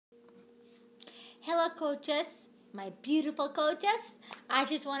Hello, coaches, my beautiful coaches. I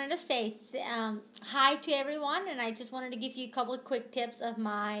just wanted to say hi to everyone, and I just wanted to give you a couple of quick tips of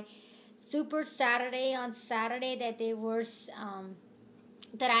my Super Saturday on Saturday that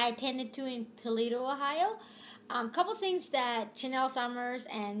I attended to in Toledo, Ohio. Couple things that Chanel Summers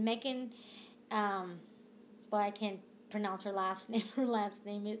and Megan, but I can't pronounce her last name. Her last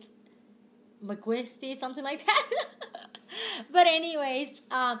name is McQuisty, something like that. But anyways,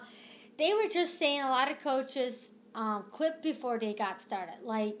 they were just saying a lot of coaches quit before they got started.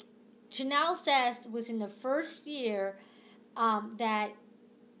 Like Chanel says, was in the first year that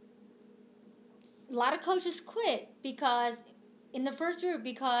a lot of coaches quit because in the first year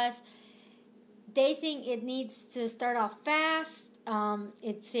because they think it needs to start off fast.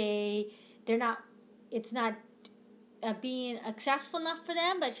 It's not being accessible enough for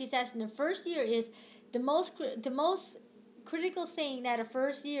them. But she says in the first year is the most critical thing that a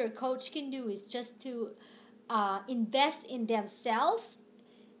first year coach can do is just to invest in themselves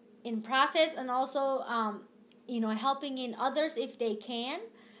in process, and also helping in others if they can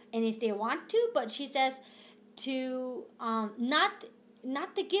and if they want to. But she says to not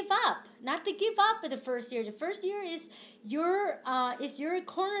to give up, at the first year. The first year is your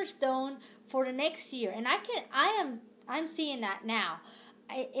cornerstone for the next year, and I'm seeing that now.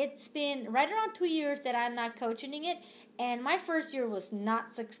 It's been right around 2 years that I'm not coaching it, and my first year was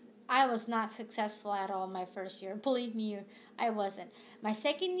not I was not successful at all my first year. Believe me, I wasn't. My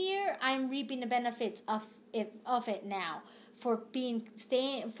second year, I'm reaping the benefits of it now for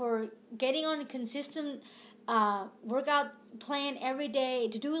getting on a consistent workout plan every day,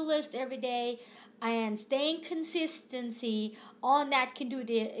 to-do list every day, and staying consistency on that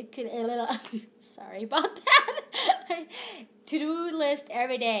sorry about that. To-do list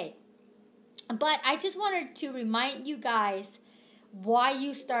every day. But I just wanted to remind you guys why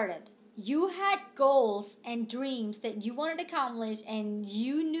you started. You had goals and dreams that you wanted to accomplish, and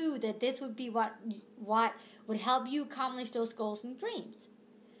you knew that this would be what would help you accomplish those goals and dreams.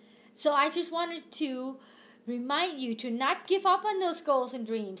 So I just wanted to remind you to not give up on those goals and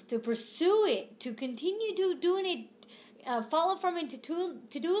dreams, to pursue it, to continue to doing it, follow from it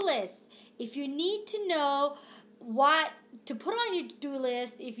to-do list. If you need to know what to put on your to-do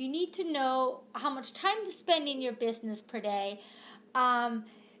list, if you need to know how much time to spend in your business per day, here's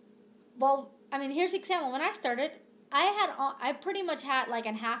an example. When I started, I pretty much had like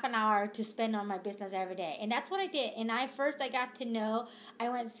a half an hour to spend on my business every day, and that's what I did. And I got to know. I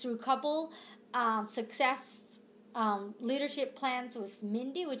went through a couple success leadership plans with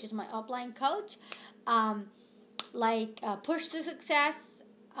Mindy, which is my upline coach, Push to Success,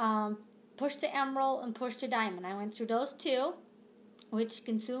 Push to Emerald, and Push to Diamond. I went through those two, which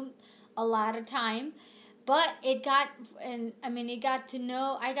consumed a lot of time. But I got to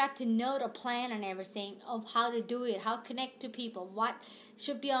know the plan and everything of how to do it, how to connect to people, what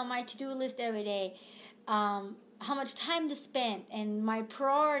should be on my to-do list every day, how much time to spend, and my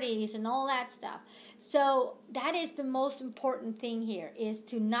priorities and all that stuff. So that is the most important thing here, is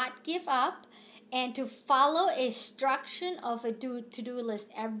to not give up and to follow a instruction of a to-do list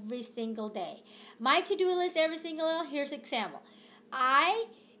every single day. My to-do list every single day, here's an example.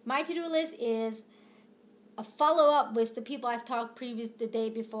 My to-do list is a follow-up with the people I've talked the day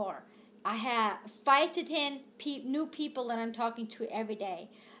before. I have 5 to 10 new people that I'm talking to every day.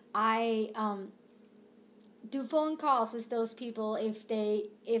 I do phone calls with those people if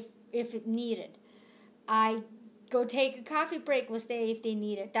it needed. I go take a coffee break with them if they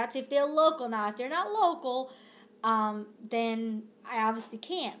need it. That's if they're local. Now, if they're not local, then I obviously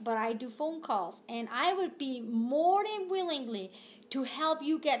can't. But I do phone calls, and I would be more than willingly to help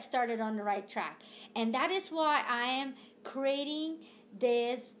you get started on the right track. And that is why I am creating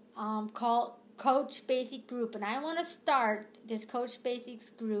this called Coach Basic Group. And I want to start this Coach Basics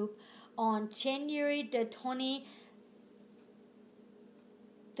group on January the 20th.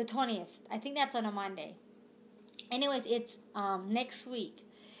 I think that's on a Monday. Anyways, it's next week.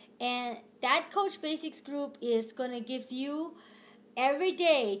 And that Coach Basics group is going to give you every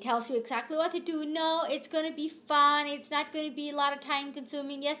day, tells you exactly what to do. No, it's going to be fun. It's not going to be a lot of time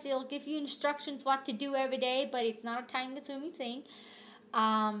consuming. Yes, it'll give you instructions what to do every day, but it's not a time consuming thing.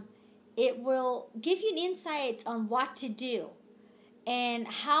 It will give you insights on what to do and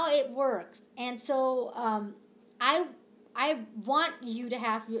how it works. And so I want you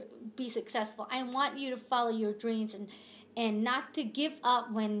to be successful. I want you to follow your dreams and not to give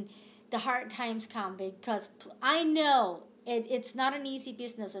up when the hard times come, because I know it's not an easy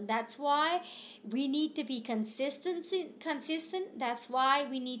business, and that's why we need to be consistent. That's why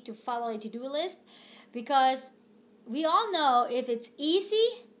we need to follow a to-do list, because we all know if it's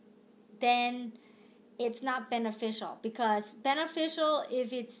easy, then it's not beneficial. Because beneficial,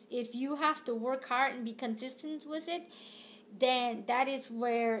 if you have to work hard and be consistent with it, then that is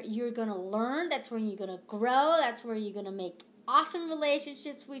where you're gonna learn. That's where you're gonna grow. That's where you're gonna make awesome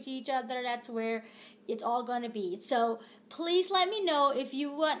relationships with each other. That's where it's all gonna be. So please let me know if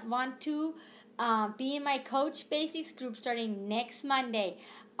you want to be in my Coach Basics group starting next Monday.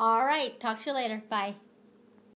 All right, talk to you later. Bye.